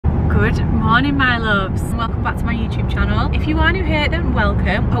Good morning, my loves, and welcome back to my YouTube channel. If you are new here, then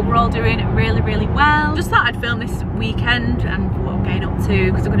welcome. Hope we're all doing really well. Just thought I'd film this weekend and what I'm getting up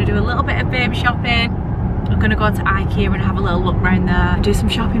to, because I'm going to do a little bit of baby shopping. I'm going to go to IKEA and have a little look around there, do some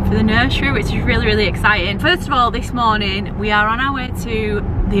shopping for the nursery, which is really exciting. First of all, this morning we are on our way to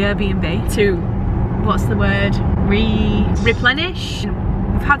the Airbnb to, what's the word, replenish.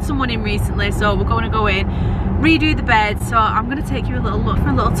 We've had someone in recently, so we're going to go in, redo the bed. So I'm going to take you a little look for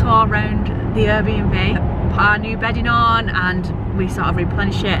a little tour around the Airbnb, put our new bedding on, and we sort of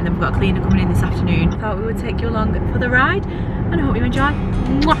replenish it, and then we've got a cleaner coming in this afternoon. Thought we would take you along for the ride, and I hope you enjoy.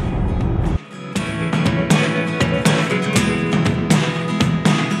 Mwah!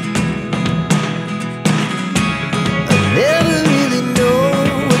 Never really know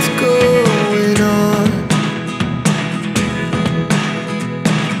what's going on.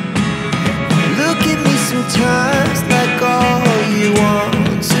 Look at me sometimes like all you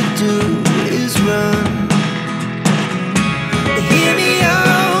want to do is run. Hear me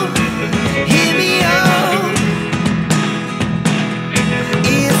out, hear me out.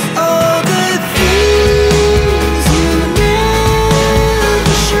 It's all the things you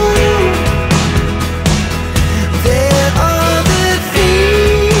never show.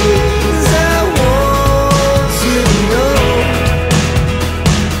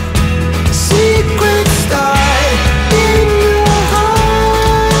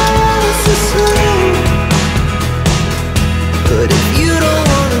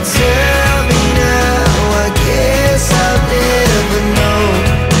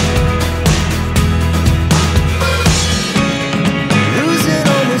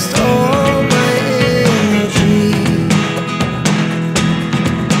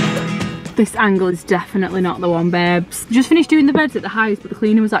 This angle is definitely not the one, babes. Just finished doing the beds at the house, but the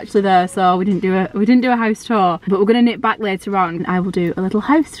cleaner was actually there, so we didn't do a house tour. But we're gonna nip back later on. I will do a little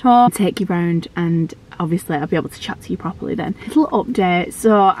house tour, take you round, and obviously I'll be able to chat to you properly then. Little update.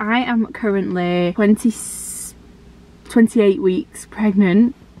 So I am currently 28 weeks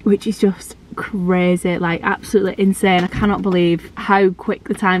pregnant, which is just crazy, like absolutely insane. I cannot believe how quick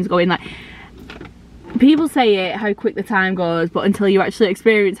the time's going. Like, people say it, how quick the time goes, but until you actually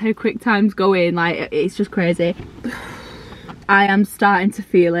experience how quick time's going, like, it's just crazy. I am starting to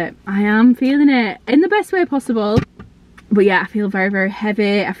feel it. I am feeling it in the best way possible. But yeah, I feel very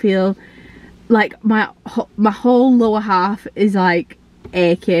heavy. I feel like my whole lower half is like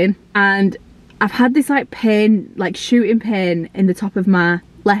aching, and I've had this like pain, like shooting pain in the top of my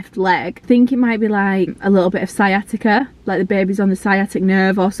left leg. I think it might be like a little bit of sciatica, like the baby's on the sciatic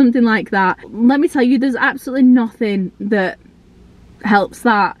nerve or something like that. Let me tell you, there's absolutely nothing that helps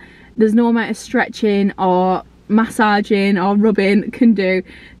that. There's no amount of stretching or massaging or rubbing can do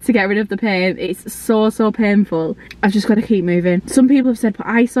to get rid of the pain. It's so painful. I've just got to keep moving. Some people have said put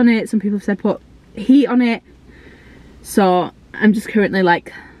ice on it, some people have said put heat on it, so I'm just currently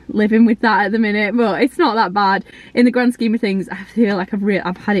like living with that at the minute, but it's not that bad in the grand scheme of things. I feel like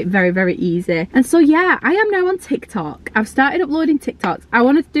I've had it very easy. And so yeah, I am now on TikTok. I've started uploading TikToks. I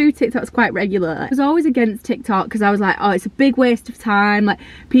wanted to do TikToks quite regularly. I was always against TikTok because I was like, oh, it's a big waste of time, like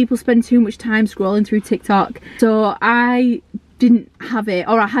people spend too much time scrolling through TikTok. So I didn't have it,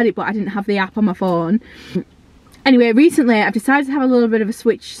 or I had it but I didn't have the app on my phone. Anyway, recently I've decided to have a little bit of a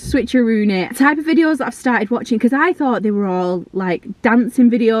switcheroo the type of videos that I've started watching, because I thought they were all like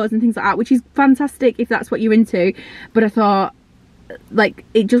dancing videos and things like that, which is fantastic if that's what you're into, but I thought like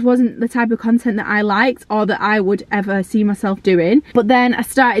it just wasn't the type of content that I liked or that I would ever see myself doing. But then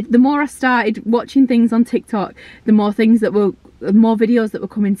the more I started watching things on TikTok, the more videos that were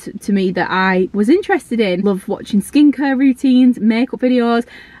coming to me that I was interested in. Love watching skincare routines, makeup videos,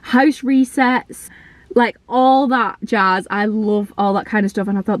 house resets, like all that jazz. I love all that kind of stuff,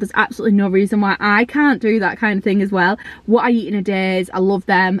 and I thought there's absolutely no reason why I can't do that kind of thing as well. What I eat in a day, I love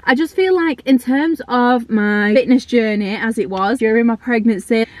them. I just feel like in terms of my fitness journey as it was during my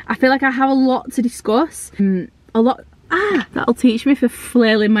pregnancy, I feel like I have a lot to discuss. That'll teach me for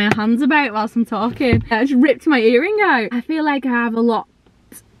flailing my hands about whilst I'm talking. I just ripped my earring out. I feel like I have a lot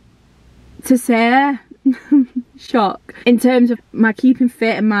to say. Shock in terms of my keeping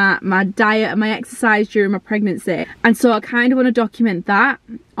fit and my diet and my exercise during my pregnancy, and so I kind of want to document that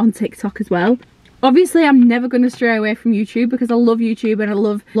on TikTok as well. Obviously I'm never going to stray away from YouTube, because I love YouTube and I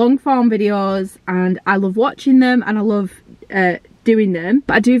love long form videos and I love watching them and I love doing them,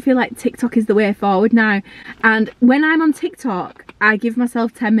 but I do feel like TikTok is the way forward now. And when I'm on TikTok, I give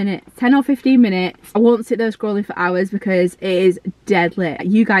myself 10 or 15 minutes. I won't sit there scrolling for hours because it is deadly.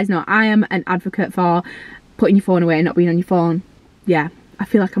 You guys know I am an advocate for putting your phone away and not being on your phone. Yeah, I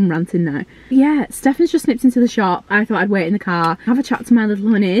feel like I'm ranting now. Yeah, Stefan's just snipped into the shop. I thought I'd wait in the car, have a chat to my little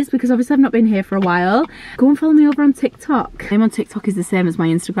honeys, because obviously I've not been here for a while. Go and follow me over on TikTok. My name on TikTok is the same as my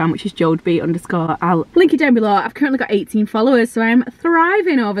Instagram, which is jodebeat_. I'll link it down below. I've currently got 18 followers, so I'm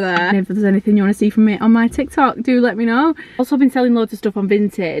thriving over there. And if there's anything you want to see from me on my TikTok, do let me know. Also, I've been selling loads of stuff on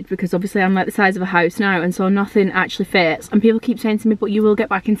Vinted, because obviously I'm like the size of a house now, and so nothing actually fits. And people keep saying to me, but you will get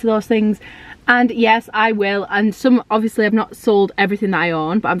back into those things. And yes, I will. And some, obviously I've not sold everything that I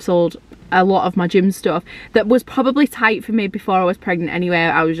own, but I've sold a lot of my gym stuff that was probably tight for me before I was pregnant anyway.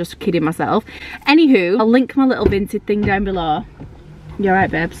 I was just kidding myself. Anywho, I'll link my little Vinted thing down below. You alright,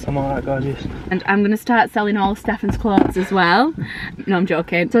 babes? I'm alright, gorgeous. And I'm gonna start selling all Stefan's clothes as well. No, I'm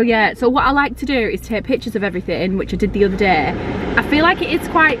joking. So yeah, so what I like to do is take pictures of everything, which I did the other day. I feel like it is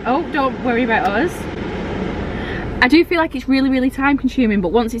quite, oh, don't worry about us. I do feel like it's really time consuming, but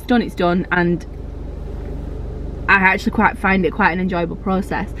once it's done, and I actually find it quite an enjoyable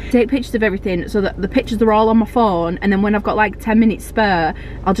process. Take pictures of everything so that the pictures are all on my phone, and then when I've got like 10 minutes spare,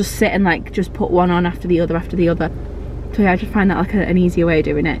 I'll just sit and like just put one on after the other after the other. So yeah, I just find that like an easier way of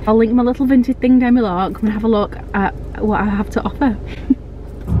doing it. I'll link my little Vinted thing down below. Come and have a look at what I have to offer.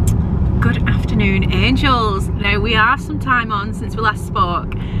 Good afternoon, angels. Now we are some time on since we last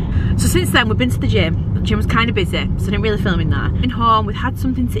spoke. So since then we've been to the gym. The gym was kind of busy, so I didn't really film in there. Been home, we've had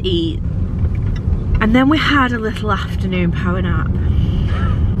something to eat, and then we had a little afternoon power nap.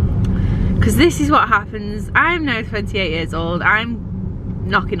 Because this is what happens. I'm now 28 years old. I'm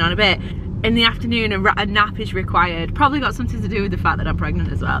knocking on a bit. In the afternoon, a nap is required. Probably got something to do with the fact that I'm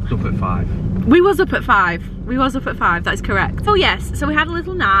pregnant as well. Up at 5. We was up at 5. We was up at 5, that is correct. So yes, so we had a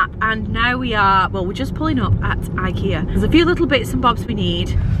little nap, and now we are, well, we're just pulling up at IKEA. There's a few little bits and bobs we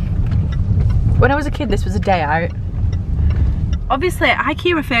need. When I was a kid, this was a day out. Obviously,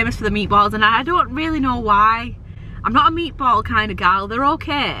 IKEA are famous for the meatballs, and I don't really know why. I'm not a meatball kind of gal. They're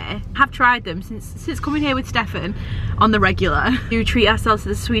okay. Have tried them since coming here with Stefan on the regular. We treat ourselves to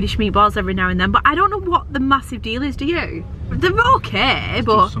the Swedish meatballs every now and then, but I don't know what the massive deal is, do you? They're okay, it's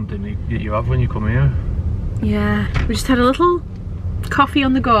but... just something you have when you come here. Yeah, we just had a little coffee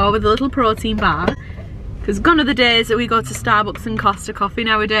on the go with a little protein bar. Because gone are the days that we go to Starbucks and Costa Coffee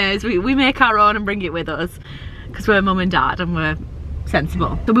nowadays. We make our own and bring it with us. Because we're mum and dad and we're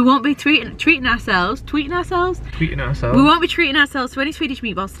sensible. So we won't be treating ourselves. We won't be treating ourselves to any Swedish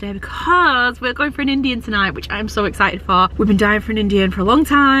meatballs today because we're going for an Indian tonight, which I'm so excited for. We've been dying for an Indian for a long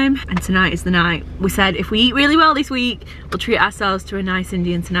time, and tonight is the night. We said if we eat really well this week, we'll treat ourselves to a nice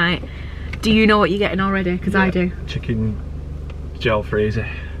Indian tonight. Do you know what you're getting already? Because yeah, I do. Chicken jalfrezi.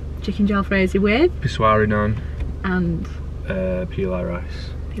 Chicken jalfrezi with? Piswari naan. And? Pilau rice.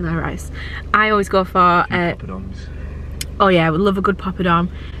 Pilau rice. I always go for... poppadoms. Oh yeah, I would love a good poppadom.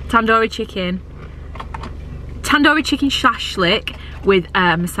 Tandoori chicken. Tandoori chicken shashlik with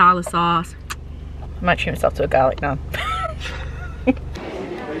masala sauce. I might treat myself to a garlic naan.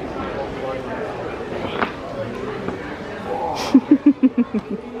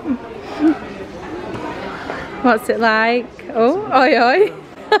 What's it like? Oh, oi oi.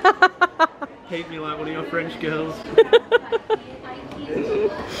 Hate me like one of your French girls.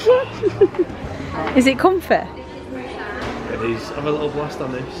 Is it comfy? It is. Have a little blast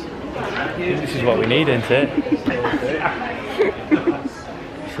on this. This is what we need, isn't it? It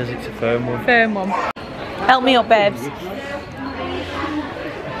says it's a firm one. Firm one. Help me up, babes.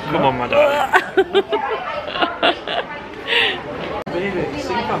 Come on, my darling. Baby,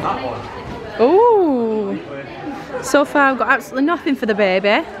 sink on that one. Ooh. So far I've got absolutely nothing for the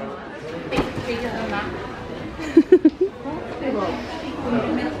baby.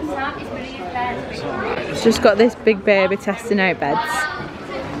 It's just got this big baby testing out beds.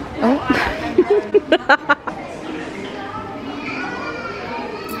 Oh.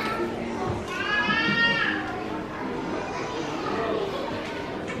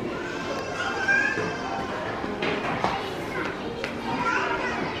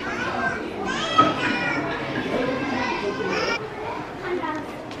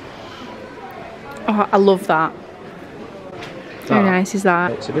 Oh, I love that. How nice is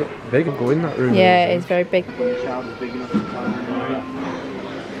that? It's a bit big and go in that room. Yeah, it is very big. So it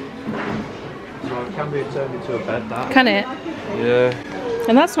can be turned into a bed, that. Can it? Yeah.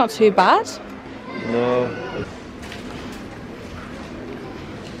 And that's not too bad. No.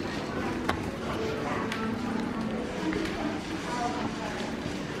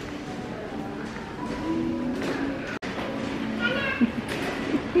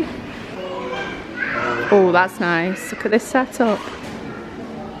 Oh, that's nice. Look at this setup.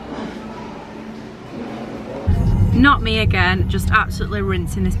 Not me again, just absolutely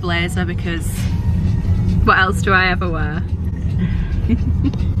rinsing this blazer because what else do I ever wear?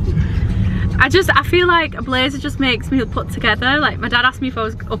 I feel like a blazer just makes me put together. Like my dad asked me if I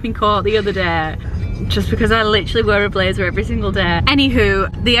was up in court the other day, just because I literally wear a blazer every single day.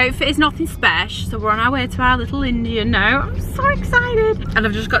 Anywho, the outfit is nothing special, so we're on our way to our little Indian now. I'm so excited. And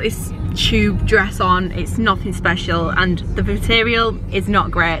I've just got this tube dress on. It's nothing special, and the material is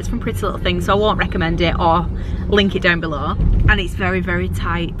not great. It's from Pretty Little Things, so I won't recommend it or link it down below. And it's very, very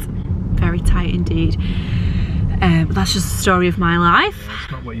tight. Very tight indeed. But that's just the story of my life.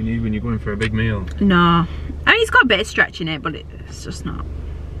 It's not what you need when you're going for a big meal. No. I mean, it's got a bit of stretch in it, but it's just not.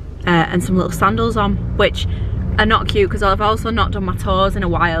 And some little sandals on, which are not cute because I've also not done my toes in a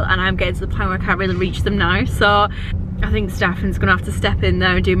while, and I'm getting to the point where I can't really reach them now. So I think Stefan's gonna have to step in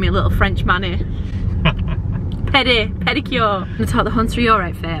there and do me a little French mani. Pedicure. I'm gonna talk the Hunter your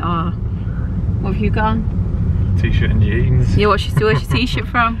outfit, or what have you got on? T-shirt and jeans. Yeah, where's your t-shirt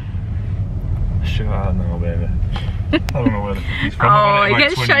from? Sure, I don't know, baby. I don't know where the fuck he's from. Oh, he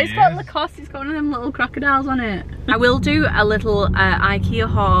gets shot. It's got Lacoste. It's got one of them little crocodiles on it. I will do a little IKEA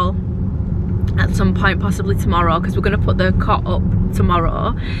haul at some point, possibly tomorrow, because we're going to put the cot up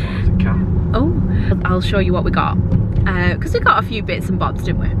tomorrow. Oh, I'll show you what we got. Because we got a few bits and bobs,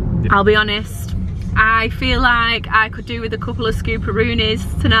 didn't we? Yeah. I'll be honest, I feel like I could do with a couple of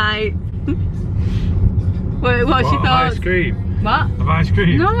scooperoonies tonight. What's your thoughts? Ice cream. What? Of ice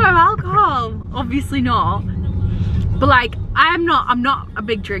cream? No, of alcohol. Obviously not. But like, I'm not a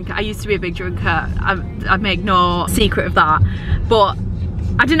big drinker. I used to be a big drinker. I make no secret of that. But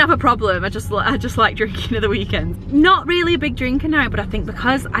I didn't have a problem. I just like drinking at the weekends. Not really a big drinker now, but I think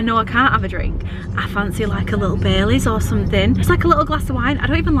because I know I can't have a drink, I fancy like a little Baileys or something. It's like a little glass of wine. I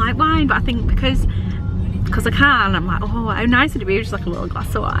don't even like wine, but I think because I can, I'm like, oh, how nice would it be just like a little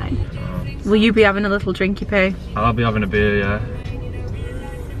glass of wine. Will you be having a little drinky poo? I'll be having a beer, yeah.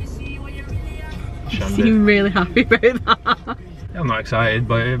 You seem really happy about that. I'm not excited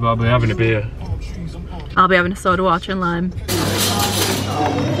by it, but I'll be having a beer. I'll be having a soda water and lime.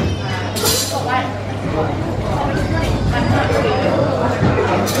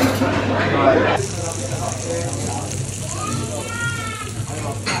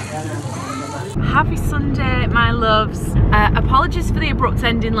 Happy Sunday, my loves. Apologies for the abrupt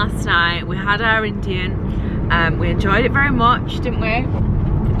ending last night. We had our Indian. We enjoyed it very much, didn't we?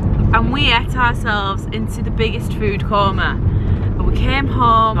 And we ate ourselves into the biggest food coma. But we came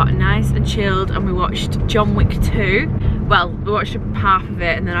home, got nice and chilled, and we watched John Wick 2. Well, we watched half of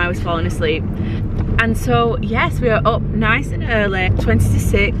it and then I was falling asleep. And so, yes, we are up nice and early, 20 to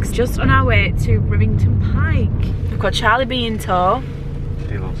 6, just on our way to Rivington Pike. We've got Charlie B in tow.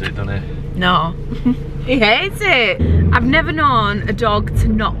 He loves it, doesn't he? No, he hates it. I've never known a dog to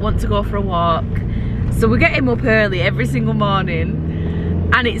not want to go for a walk. So we get him up early every single morning.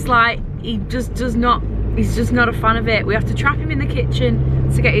 And it's like, he's just not a fan of it. We have to trap him in the kitchen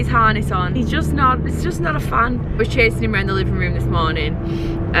to get his harness on. It's just not a fan. I was chasing him around the living room this morning.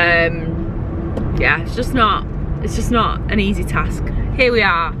 Yeah, it's just not an easy task. Here we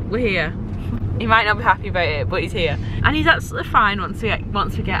are, we're here. He might not be happy about it, but he's here. And he's absolutely fine once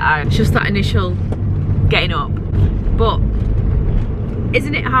we get out. It's just that initial getting up. But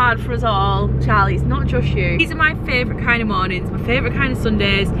isn't it hard for us all, Charlie? It's not just you. These are my favourite kind of mornings, my favourite kind of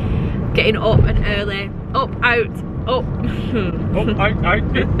Sundays. Getting up and early, up, out, up. Up,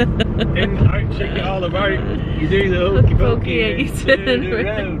 out, in, out, shake it all about. You do the hokey pokey and you turn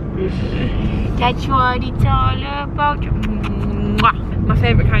around. That's what it's all about. Mwah. My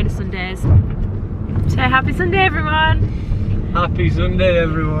favourite kind of Sundays. So happy Sunday, everyone. Happy Sunday,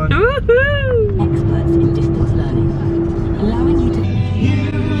 everyone. Woohoo! Experts in distance learning, allowing you to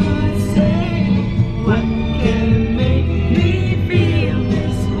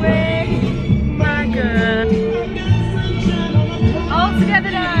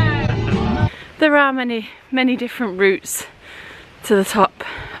There are many different routes to the top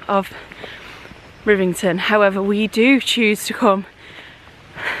of Rivington. However, we do choose to come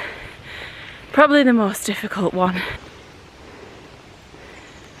probably the most difficult one.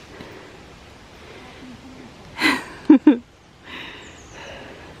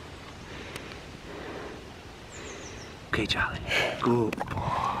 Okay, Charlie. Good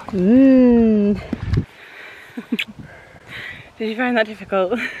boy. Did you find that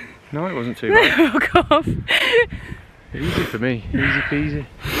difficult? No, it wasn't too bad. Fuck off. Easy for me, easy peasy.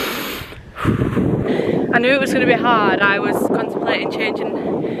 I knew it was going to be hard. I was contemplating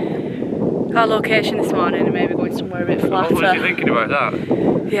changing our location this morning and maybe going somewhere a bit flatter. What was you thinking about that?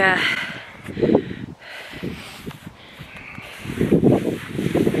 Yeah.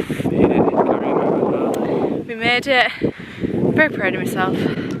 We made it. I'm very proud of myself.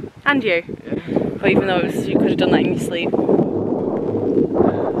 And you. Yeah. But even though you could have done that in your sleep.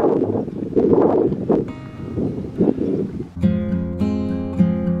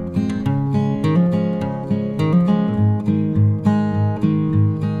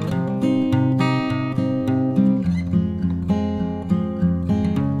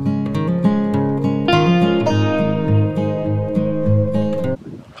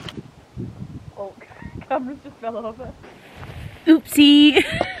 camera's just fell over. Oopsie.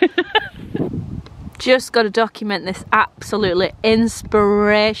 Just got to document this absolutely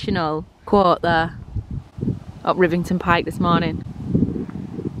inspirational quote there up Rivington Pike this morning.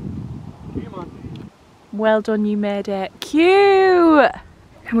 Well done, you made it. Cute!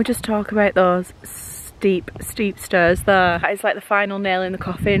 Can we just talk about those steep stairs there? That is like the final nail in the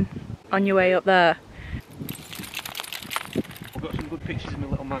coffin on your way up there. I've got some good pictures of my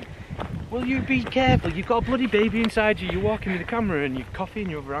little man. Will you be careful? You've got a bloody baby inside you. You're walking with the camera and your coffee in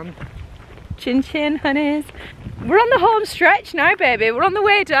your other hand. Chin chin, honeys. We're on the home stretch now, baby. We're on the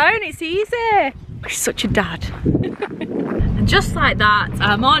way down. It's easy. He's such a dad. And just like that,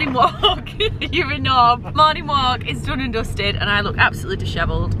 our morning walk, you're a knob. Morning walk is done and dusted, and I look absolutely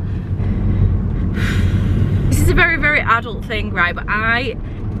dishevelled. This is a very, very adult thing, right? But I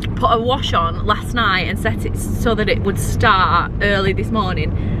put a wash on last night and set it so that it would start early this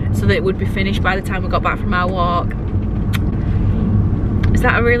morning, so that it would be finished by the time we got back from our walk. Is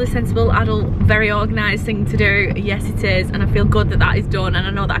that a really sensible, adult, very organised thing to do? Yes, it is, and I feel good that that is done, and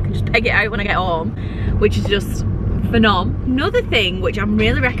I know that I can just peg it out when I get home, which is just phenomenal. Another thing which I'm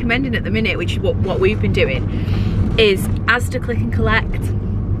really recommending at the minute, which is what we've been doing, is Asda Click and Collect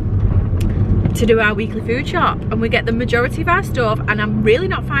to do our weekly food shop, and we get the majority of our stuff, and I'm really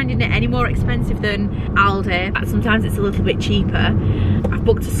not finding it any more expensive than Aldi. Sometimes it's a little bit cheaper. I've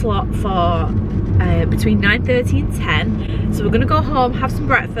booked a slot for between 9:30 and 10, so we're gonna go home, have some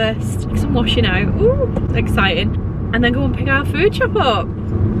breakfast, get some washing out, ooh, exciting, and then go and pick our food shop up.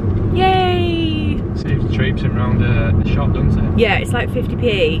 Yay! Saves traipsing around the shop, doesn't it? Yeah, it's like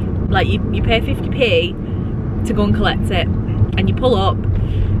 50p. Like you pay 50p to go and collect it, and you pull up,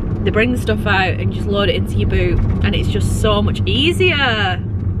 they bring the stuff out and just load it into your boot, and it's just so much easier.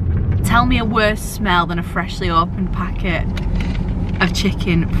 Tell me a worse smell than a freshly opened packet of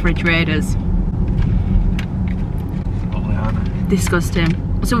chicken fridge raiders. Disgusting.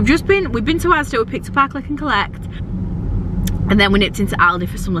 So we've been to Asda, we picked up our Click and Collect, and then we nipped into Aldi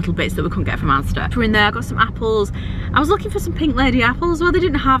for some little bits that we couldn't get from Asda. We're in there, I got some apples. I was looking for some Pink Lady apples, well they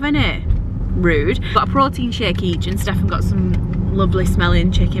didn't have any. Rude. Got a protein shake each, and Stefan got some lovely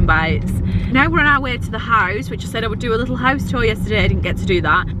smelling chicken bites. Now we're on our way to the house, which I said I would do a little house tour yesterday. I didn't get to do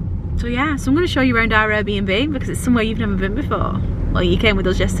that. So yeah, so I'm going to show you around our Airbnb because it's somewhere you've never been before. Well, you came with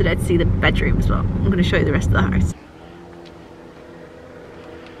us yesterday to see the bedrooms, but I'm going to show you the rest of the house.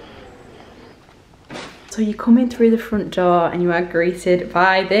 So you come in through the front door and you are greeted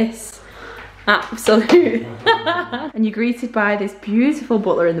by this absolute and you're greeted by this beautiful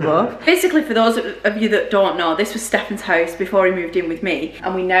butler in the buff. Basically, for those of you that don't know, this was Stefan's house before he moved in with me,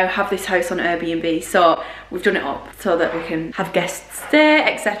 and we now have this house on Airbnb, so we've done it up so that we can have guests stay,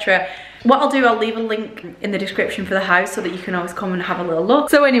 etc. What I'll do, I'll leave a link in the description for the house so that you can always come and have a little look.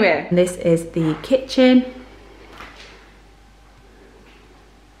 So anyway, this is the kitchen.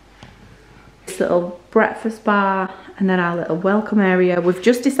 This little breakfast bar, and then our little welcome area. We've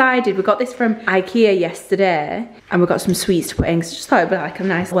just decided, we got this from IKEA yesterday, and we've got some sweets to put in, so just thought it'd be like a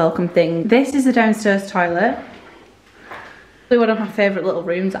nice welcome thing. This is the downstairs toilet. One of my favourite little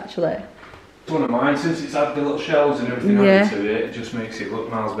rooms, actually. It's one of mine, since it's had the little shelves and everything added to it, it just makes it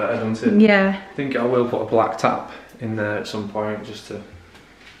look miles better, doesn't it? Yeah. I think I will put a black tap in there at some point, just to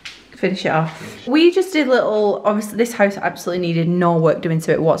finish it off. We just did little, obviously this house absolutely needed no work doing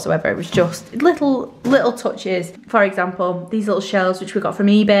to it whatsoever. It was just little touches. For example, these little shelves which we got from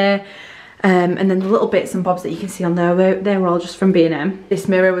eBay, and then the little bits and bobs that you can see on there, they were all just from B&M. This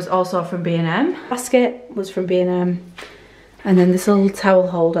mirror was also from B&M. Basket was from B&M. And then this little towel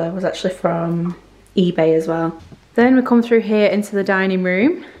holder was actually from eBay as well. Then we come through here into the dining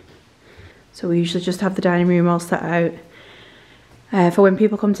room. So we usually just have the dining room all set out for when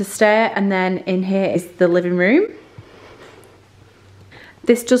people come to stay, and then in here is the living room.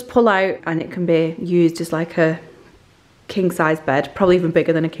 This does pull out and it can be used as like a king size bed, probably even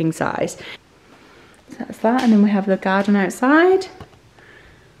bigger than a king size. So that's that, and then we have the garden outside.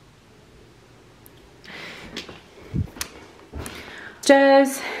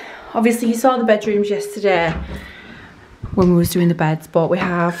 Stairs, obviously you saw the bedrooms yesterday when we was doing the beds, but we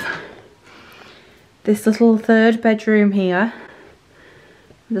have this little third bedroom here.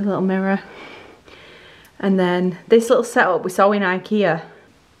 The little mirror, and then this little setup we saw in IKEA,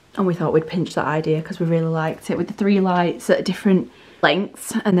 and we thought we'd pinch that idea because we really liked it, with the 3 lights at different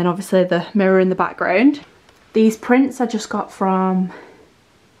lengths, and then obviously the mirror in the background. These prints I just got from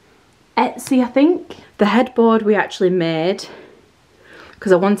Etsy, I think. The headboard we actually made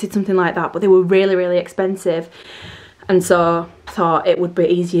because I wanted something like that, but they were really expensive, and so I thought it would be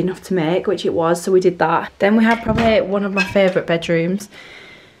easy enough to make, which it was, so we did that. Then we have probably one of my favourite bedrooms,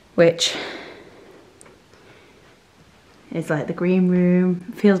 which is like the green room.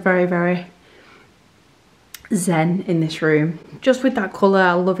 It feels very, very zen in this room. Just with that colour,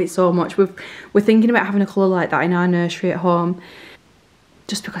 I love it so much. We're thinking about having a colour like that in our nursery at home,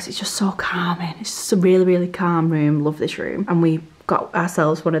 just because it's just so calming. It's just a really, really calm room. Love this room. And we got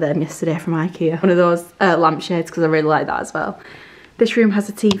ourselves one of them yesterday from IKEA. One of those lampshades, because I really like that as well. This room has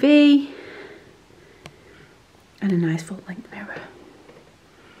a TV and a nice full length mirror.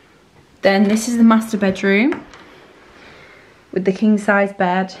 Then this is the master bedroom with the king size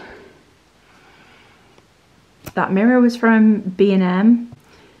bed. That mirror was from B&M.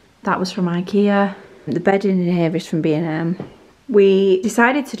 That was from IKEA. The bed in here is from B&M. We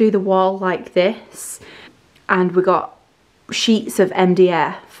decided to do the wall like this, and we got sheets of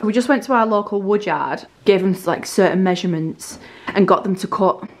MDF. We just went to our local woodyard, gave them like certain measurements and got them to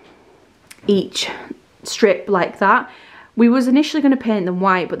cut each strip like that. We was initially going to paint them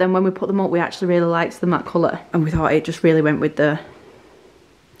white, but then when we put them up, we actually really liked the matte colour, and we thought it just really went with the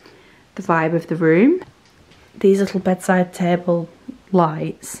vibe of the room. These little bedside table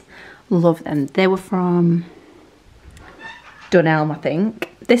lights, love them. They were from Dunelm, I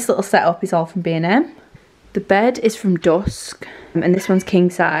think. This little setup is all from B&M. The bed is from Dusk, and this one's king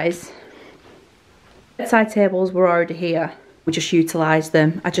size. Bedside tables were already here. We just utilised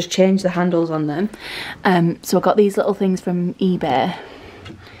them. I just changed the handles on them. So I got these little things from eBay,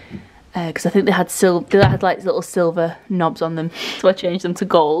 because I think they had like little silver knobs on them, so I changed them to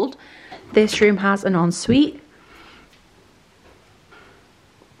gold. This room has an ensuite.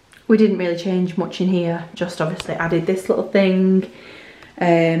 We didn't really change much in here, just obviously added this little thing.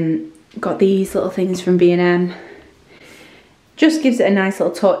 Got these little things from B&M. Just gives it a nice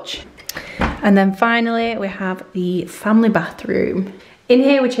little touch. And then finally we have the family bathroom. In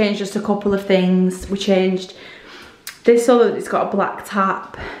here we changed just a couple of things. We changed this so that it's got a black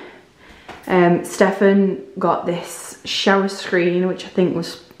tap. Stefan got this shower screen, which I think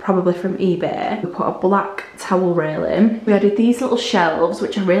was probably from eBay. We put a black towel railing. We added these little shelves,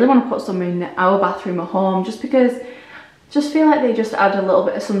 which I really want to put some in our bathroom at home, just because I just feel like they just add a little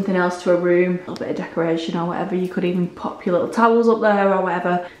bit of something else to a room, a little bit of decoration or whatever. You could even pop your little towels up there or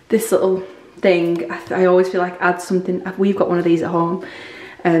whatever. This little thing, I always feel like adds something. We've got one of these at home.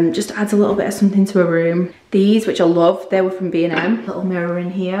 Just adds a little bit of something to a room. These, which I love, they were from B&M. Little mirror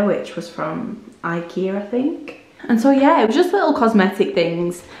in here, which was from IKEA, I think. And so yeah, it was just little cosmetic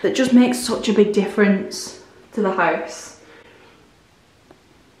things that just make such a big difference to the house.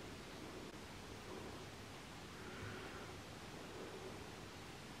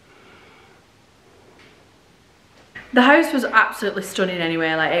 The house was absolutely stunning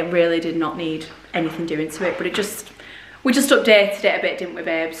anyway, like it really did not need anything doing to it, but we just updated it a bit, didn't we,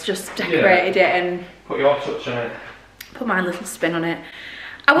 babes? Just decorated it and put your touch on it. Put my little spin on it.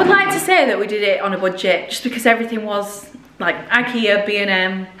 I would like to say that we did it on a budget, just because everything was like IKEA,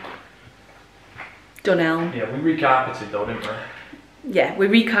 B&M, Dunelm. Yeah, we recarpeted though, didn't we? Yeah, we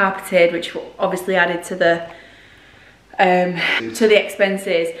recarpeted, which obviously added to the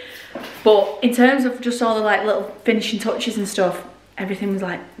expenses. But in terms of just all the like little finishing touches and stuff, everything was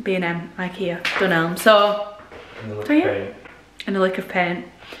like B&M, IKEA, Dunelm. So yeah, and a lick of paint.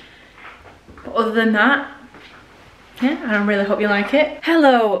 But other than that, yeah, and I really hope you like it.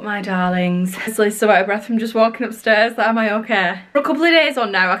 Hello, my darlings. I'm so out of breath from just walking upstairs. Am I okay? For a couple of days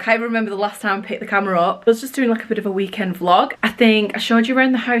on now, I can't remember the last time I picked the camera up. I was just doing like a bit of a weekend vlog. I think I showed you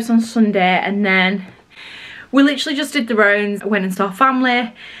around the house on Sunday, and then we literally just did the rounds, went and saw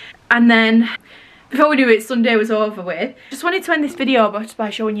family, and then before we knew it, Sunday was over with. Just wanted to end this video just by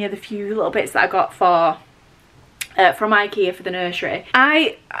showing you the few little bits that I got from IKEA for the nursery.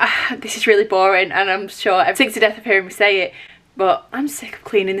 This is really boring, and I'm sure I'm sick to death of hearing me say it, but I'm sick of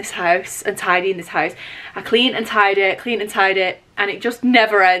cleaning this house and tidying this house. I clean and tidy it, and it just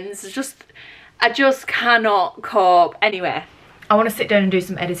never ends. I just cannot cope. Anyway, I want to sit down and do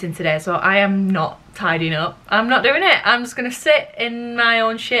some editing today, so I am not tidying up. I'm not doing it. I'm just gonna sit in my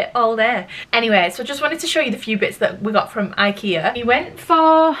own shit all day. Anyway, so just wanted to show you the few bits that we got from IKEA. We went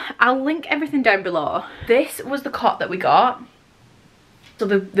for, I'll link everything down below. This was the cot that we got. So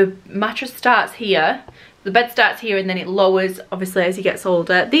the mattress starts here, the bed starts here, and then it lowers obviously as he gets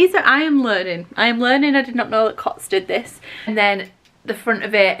older. These are, I am learning. I did not know that cots did this. And then the front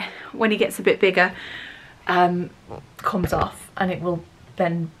of it, when he gets a bit bigger, comes off, and it will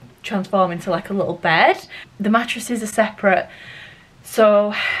then transform into like a little bed. The mattresses are separate,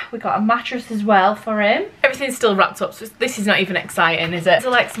 so we got a mattress as well for him. Everything's still wrapped up, so this is not even exciting, is it?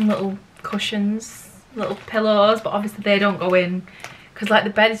 So like some little cushions, little pillows, but obviously they don't go in because like the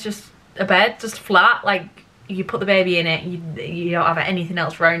bed is just a bed, just flat, like you put the baby in it, you don't have anything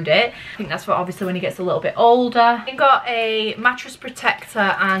else around it. I think that's for obviously when he gets a little bit older. I've got a mattress protector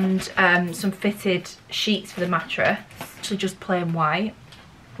and some fitted sheets for the mattress, actually just plain white.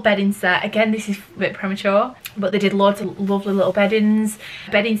 Bedding set, again this is a bit premature, but they did loads of lovely little bedding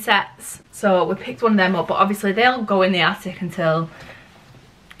sets, so we picked one of them up, but obviously they'll go in the attic until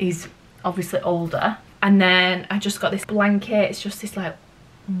he's obviously older. And then I just got this blanket, it's just this like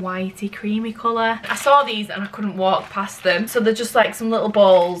whitey creamy colour. I saw these and I couldn't walk past them, so they're just like some little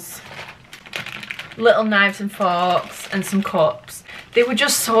bowls, little knives and forks and some cups. They were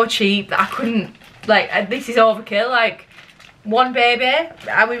just so cheap that I couldn't, like, this is overkill. Like, one baby,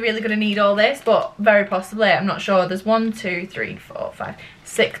 are we really going to need all this? But very possibly, I'm not sure. There's 1, 2, 3, 4, 5,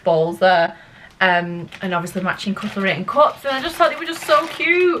 6 bowls there, and obviously matching cutlery and cups, and I just thought they were just so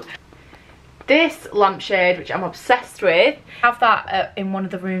cute. This lampshade, which I'm obsessed with, I have that in one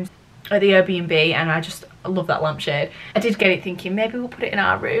of the rooms at the Airbnb, and I just love that lampshade. I did get it thinking maybe we'll put it in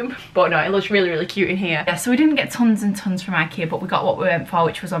our room, but no, it looks really, really cute in here. Yeah, so we didn't get tons and tons from IKEA, but we got what we went for,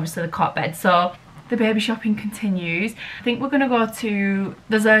 which was obviously the cot bed. So the baby shopping continues. I think we're gonna go to,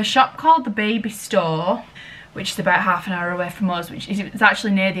 there's a shop called the Baby Store, which is about half an hour away from us, which is, it's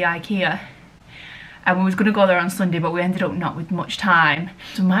actually near the IKEA. And we was going to go there on Sunday, but we ended up not with much time.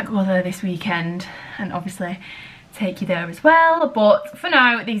 So we might go there this weekend and obviously take you there as well. But for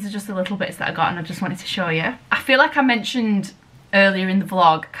now, these are just the little bits that I got and I just wanted to show you. I feel like I mentioned earlier in the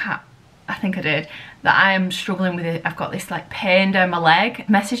vlog, I think I did, that I am struggling with it. I've got this like pain down my leg.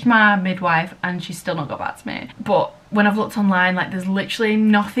 Messaged my midwife and she's still not got back to me. But when I've looked online, like there's literally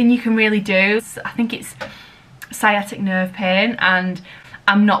nothing you can really do. I think it's sciatic nerve pain, and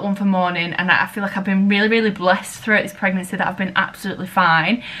I'm not one for mourning, and I feel like I've been really, really blessed throughout this pregnancy that I've been absolutely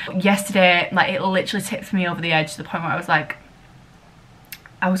fine. Yesterday, like, it literally tipped me over the edge to the point where I was like,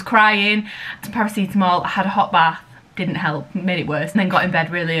 I was crying, some paracetamol, I had a hot bath, didn't help, made it worse, and then got in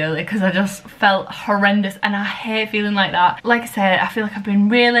bed really early because I just felt horrendous, and I hate feeling like that. Like I said, I feel like I've been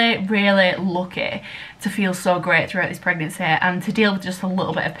really, really lucky to feel so great throughout this pregnancy, and to deal with just a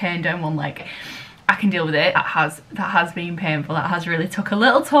little bit of pain down one leg. I can deal with it. That has been painful. That has really took a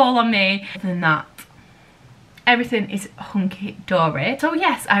little toll on me. Other than that, everything is hunky-dory. So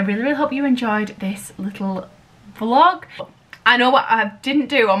yes, I really, really hope you enjoyed this little vlog. I know what I didn't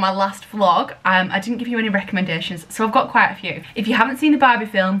do on my last vlog. I didn't give you any recommendations, so I've got quite a few. If you haven't seen the Barbie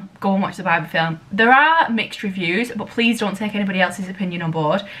film, go and watch the Barbie film. There are mixed reviews, but please don't take anybody else's opinion on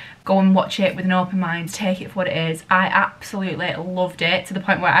board. Go and watch it with an open mind, take it for what it is. I absolutely loved it, to the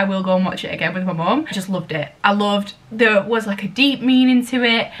point where I will go and watch it again with my mum. I just loved it. There was like a deep meaning to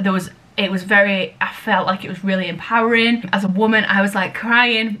it. It was very, I felt like it was really empowering. As a woman, I was like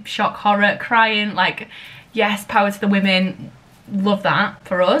crying, shock horror, crying, like, yes, power to the women. Love that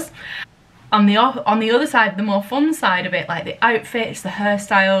for us. On the other side, the more fun side of it, like the outfits, the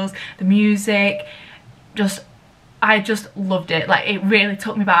hairstyles, the music, I just loved it. Like, it really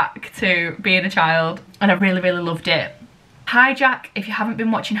took me back to being a child, and I really, really loved it. Hijack, if you haven't been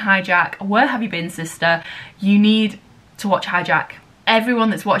watching Hijack, where have you been, sister? You need to watch Hijack.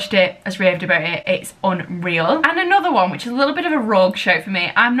 Everyone that's watched it has raved about it. It's unreal. And another one, which is a little bit of a rogue show for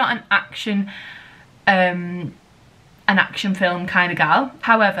me. I'm not an action film kind of gal.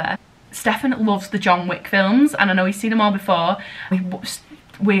 However, Stefan loves the John Wick films, and I know he's seen them all before.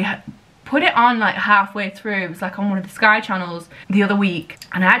 We put it on like halfway through. It was like on one of the Sky channels the other week,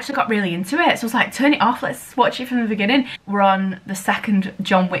 and I actually got really into it, so I was like, turn it off, let's watch it from the beginning. We're on the second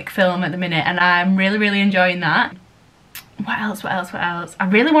John Wick film at the minute, and I'm really, really enjoying that. What else? I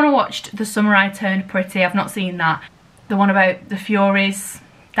really want to watch The Summer I Turned Pretty. I've not seen that. The one about the Furies,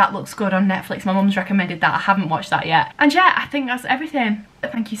 that looks good on Netflix. My mum's recommended that. I haven't watched that yet. And yeah, I think that's everything.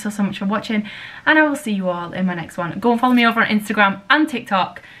 Thank you so much for watching, and I will see you all in my next one. Go and follow me over on Instagram and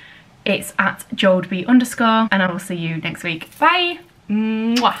TikTok. It's @JoldB_, and I will see you next week. Bye!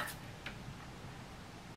 Mwah.